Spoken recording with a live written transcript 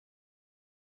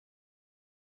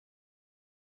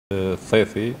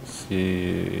Thethi si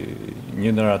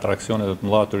një ndër atraksionet të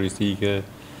mëdha turistike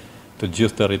të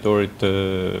gjithë territorit të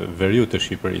veriut të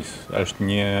Shqipërisë.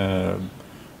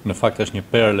 Në fakt është një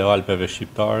perlë e Alpeve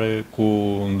shqiptare ku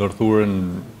ndërthuren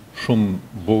shumë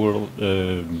bukur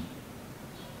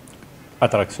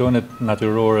atraksionet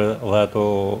natyrore dhe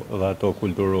ato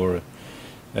kulturore.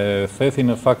 Thethi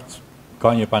në fakt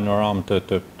ka një panoramë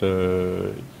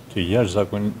të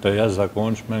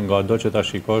jashtëzakonshme nga do që ta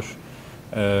shikosh,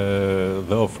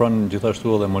 dhe ofron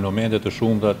gjithashtu edhe monumente të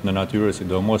shumta në natyrë,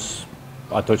 sidomos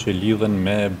ato që lidhen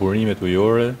me burimet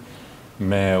ujore,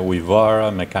 me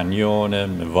ujvara, me kanjone,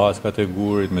 me vaskat e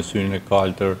gurit, me syrin e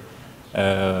kaltër,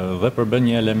 dhe përbën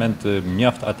një element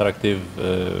mjaft atraktiv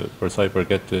për sa i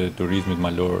përket turizmit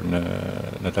malor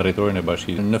në territorin e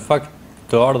bashkisë. Në fakt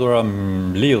të ardhura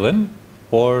mblidhen,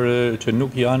 por që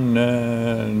nuk janë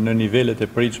në nivelet e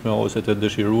pritshme ose të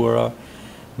dëshiruara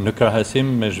në krahasim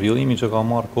me zhvillimin që ka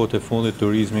marrë kohët e fundit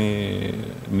turizmi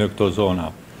në këto zona.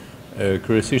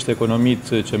 Kryesisht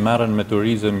ekonomitë që merren me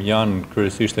turizëm janë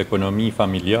kryesisht ekonomi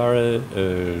familjare,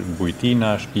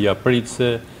 bujtina, shtëpia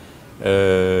pritëse,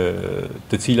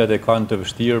 të cilat e kanë të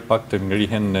vështirë pak të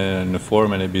ngrihen në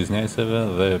formën e bizneseve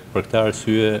dhe për këtë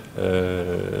arsye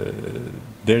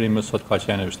deri më sot ka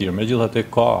qenë e vështirë. Megjithatë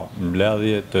ka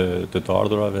mbledhje të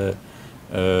ardhurave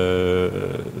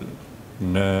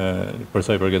për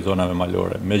sa i përket zonave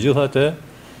malore. Megjithatë,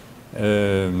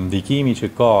 ndikimi që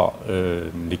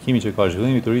ka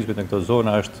zhvillimi i turizmit në këto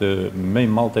zona është më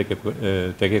i madh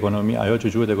tek ekonomia, ajo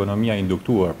që quhet ekonomia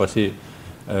induktuar, pasi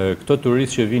këto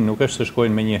turistë që vinë nuk është se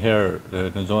shkojnë me një herë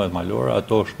në zonat malore,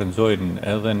 ato shpenzojnë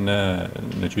edhe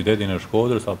në qytetin e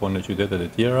Shkodrës apo në qytetet e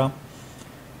tjera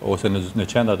ose në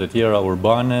qendrat e tjera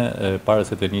urbane para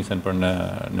se të nisen për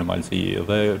në malësi.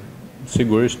 Dhe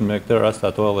sigurisht me këtë rast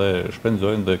ato edhe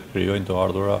shpenzojnë dhe krijojnë të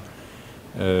ardhura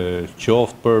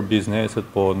qoftë për bizneset,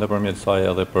 po nëpërmjet saj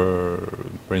edhe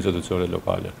për institucionet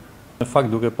lokale. Në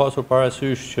fakt, duke pasur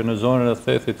parasysh që në zonën e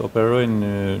Thethit operojnë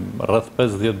rreth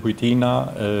 50 bujtina,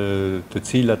 të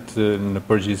cilat në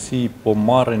përgjithësi po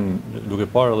marrin, duke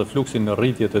parë edhe fluksin në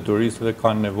rritje të turistëve,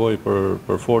 kanë nevojë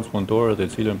për forcë punëtore, të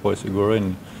cilën po e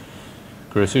sigurojnë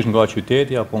kryesisht nga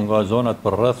qyteti apo nga zonat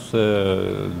përreth,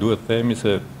 duhet themi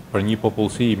se për një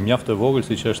popullsi mjaft të vogël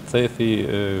siç është Thethi,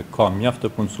 ka mjaft të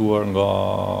punësuar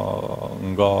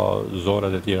nga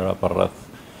zonat e tjera përreth.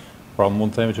 Pra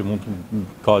mund të themi që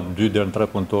ka 2 deri në 3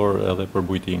 punëtor edhe për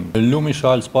bujtinë. Lumi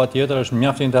Shal spa tjetër është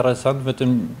mjaft interesant, vetëm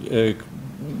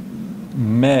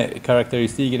me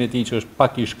karakteristikën e tij që është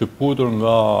pak i shkëputur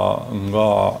nga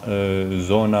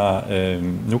zona,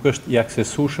 nuk është i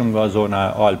aksesueshëm nga zona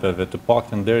e Alpeve, të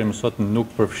paktën deri më sot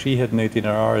nuk përfshihet në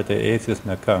itineraret e ecjes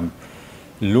në këmbë.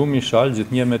 Lumi Shal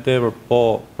gjithnjë me tepër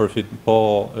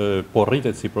po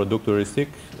rritet si produkt turistik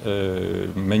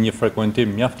me një frekuentim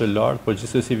mjaft të lartë, por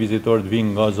gjithsesi vizitorët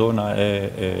vinë nga zona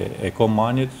e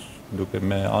Komanit, duke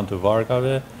me anë të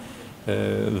varkave,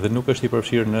 dhe nuk është i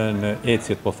përfshirë në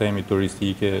ecjet, po themi,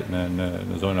 turistike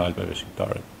në zonën e Alpeve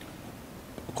shqiptare.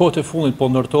 Kohët e fundit po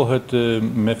ndërtohet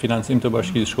me financim të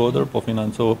Bashkisë Shkoder, po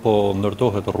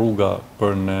ndërtohet rruga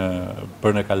për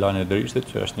në kalan e Drishtit,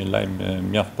 që është një lajm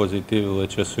mjaft pozitiv dhe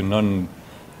që synon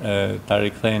ta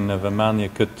rikthejnë në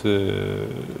vëmendje këtë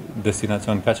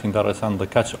destinacion kaq interesant dhe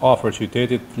kaq afër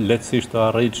qytetit, lehtësisht të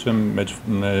arritshëm me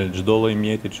çdo lloj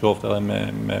mjeti, qoftë edhe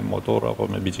me motor apo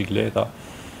me biçikleta.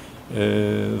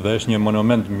 Dhe është një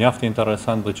monument mjaft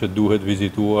interesant dhe që duhet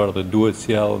vizituar dhe duhet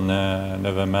sjell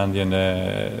në vëmendjen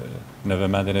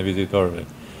e vizitorëve.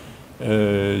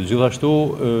 Gjithashtu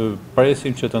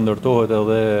presim që të ndërtohet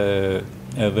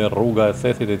edhe rruga e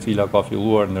Thethit, e cila ka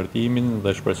filluar ndërtimin,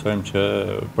 dhe shpresojmë që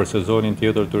për sezonin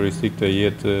tjetër turistik të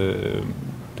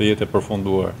jetë e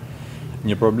përfunduar.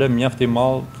 Një problem mjaft i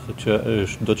madh që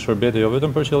do të shërbete jo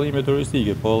vetëm për qëllime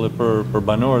turistike, po edhe për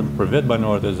banorët, për vetë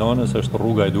banorët e zonës, është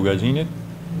rruga e Dugaxhinit,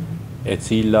 e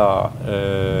cila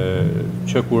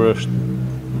që kur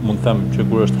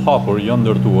është hapur, jo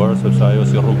ndërtuar, sepse ajo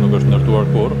si rrugë nuk është ndërtuar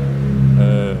kurrë,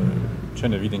 që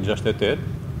në vitin 68,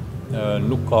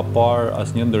 nuk ka parë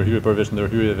asnjë ndërhyrje përveç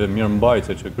ndërhyrjeve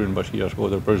mirëmbajtëse që kryen Bashkia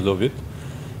Shkoder për çdo vit,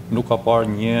 nuk ka parë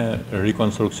një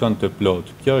rekonstruksion të plot.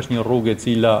 Kjo është një rrugë e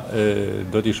cila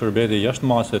do t'i shërbete jashtë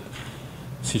maset,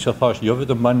 siç e thash, jo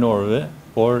vetëm banorëve,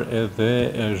 por edhe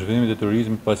zhvillimit të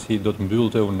turizmit, pasi do të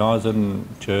mbyllte unazën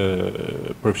që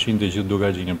përfshin të gjithë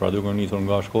Dugaxhinin. Pra duke nisur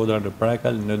nga Shkodra në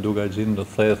Prekal, në Dugaxhin, në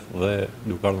Theth dhe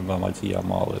duke ardhur nga Malësia e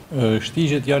Madhe.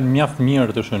 Shtigjet janë mjaft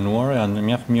mirë të shënuara, janë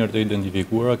mjaft mirë të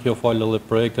identifikuara. Kjo falë edhe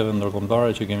projekteve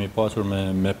ndërkombëtare që kemi pasur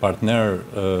me partner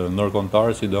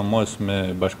ndërkombëtar, sidomos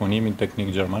me Bashkëpunimin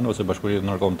Teknik Gjerman ose Bashkëpunimin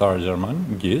Ndërkombëtar Gjerman,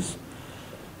 GIZ.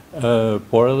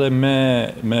 Por edhe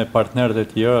me partnerët e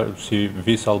tjera, si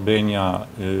Vis Albania,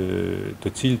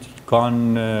 të cilët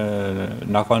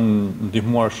na kanë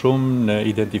ndihmuar shumë në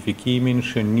identifikimin,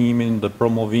 shënimin dhe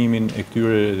promovimin e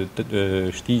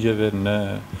këtyre shtigjeve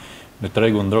në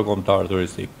tregun ndërkombëtar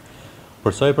turistik.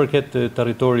 Për sa i përket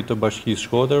territorit të bashkisë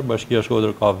Shkoder, bashkia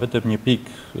Shkoder ka vetëm një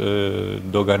pikë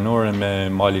doganore me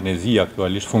malin e zi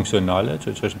aktualisht funksionale,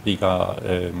 që është pika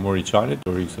e Muriçanit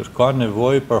turistësh. Ka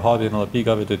nevojë për hapjen edhe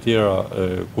pikave të tjera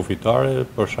kufitare,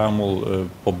 për shembull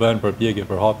po bën përpjekje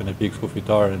për hapjen e pikës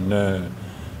kufitare në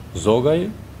Zogaj,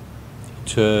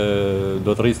 që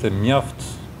do të rriste mjaft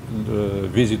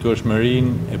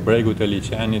vizitueshmërinë e bregut e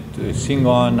liçenit si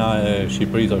nga ana e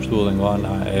Shqipërisë ashtu edhe nga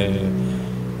ana e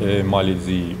malit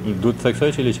zi. Duhet të theksoj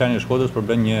që liçeni i Shkodrës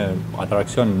përbën një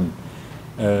atraksion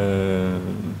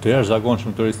të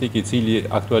jashtëzakonshëm turistik, i cili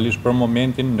aktualisht për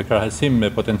momentin në krahasim me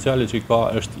potencialet që ka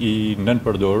është i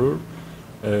nënpërdorur,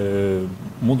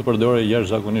 mund të përdoret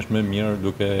jashtëzakonisht më mirë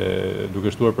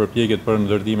duke shtuar përpjekjet për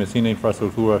ndërtime si në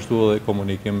infrastrukturë ashtu edhe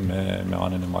komunikim me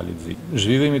anën e malit zi.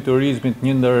 Zhvillimi i turizmit,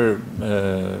 një ndër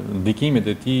ndikimet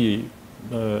e tij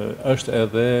është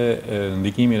edhe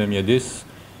ndikimi në mjedis,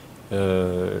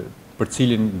 për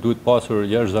cilin duhet pasur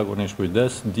jashtëzakonisht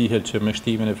kujdes. Dihet që me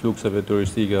shtimin e flukseve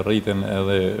turistike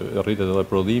rritet edhe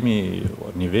prodhimi,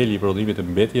 niveli i prodhimit të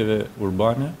mbetjeve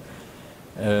urbane,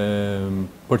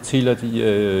 për cilat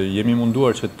jemi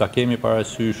munduar që ta kemi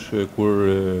parasysh kur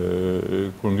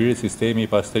ngrihet sistemi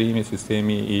i pastrimit,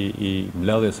 sistemi i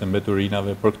mbledhjes së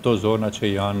mbeturinave për këto zona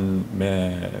që janë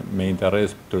me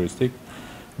interes turistik,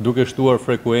 duke shtuar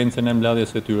frekuencën e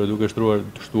mbledhjes së tyre, duke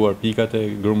shtuar pikat e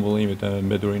grumbullimit të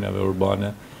mbeturinave urbane,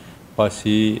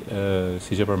 pasi,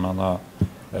 siç e përmenda,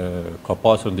 ka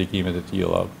pasur ndikimet e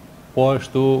tilla. Po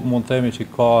ashtu mund të themi që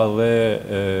ka edhe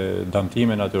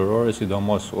damtime natyrore,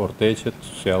 sidomos orteqet,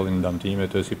 sjellin damtime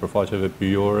të sipërfaqeve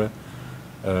pyjore,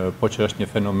 po që është një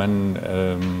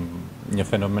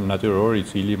fenomen natyror i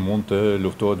cili mund të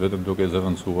luftohet vetëm duke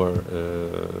zëvendësuar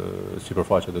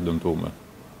sipërfaqet e dëmtuara.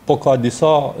 Po ka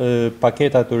disa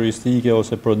paketa turistike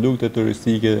ose produkte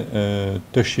turistike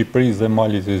të Shqipërisë dhe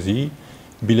Malit të Zi,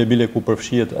 bile ku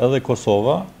përfshihet edhe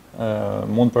Kosova.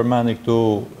 Mund përmeni këtu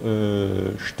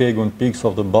shpjegon Peaks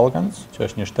of the Balkans, që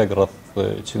është një shteg rreth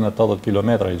 180 km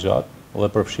i gjatë dhe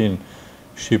përfshin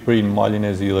Shqipërinë, Malin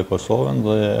e Zi dhe Kosovën,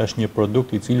 dhe është një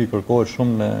produkt i cili kërkohet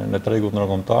shumë në tregun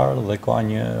ndërkombëtar dhe ka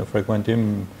një frekuentim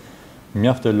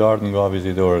mjaft të lartë nga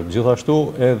vizitorët. Gjithashtu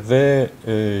edhe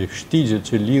shtigjet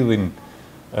që lidhin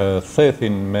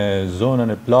thethin me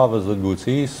zonën e Plavës dhe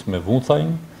Gucis, me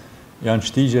Vunthajn, janë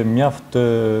shtigje mjaft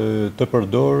të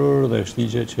përdorur dhe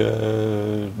shtigje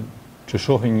që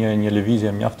shohin një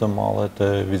lëvizje mjaft të madhe të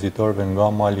vizitorëve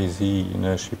nga Mali i Zi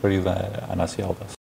në Shqipëri dhe anasjelltas.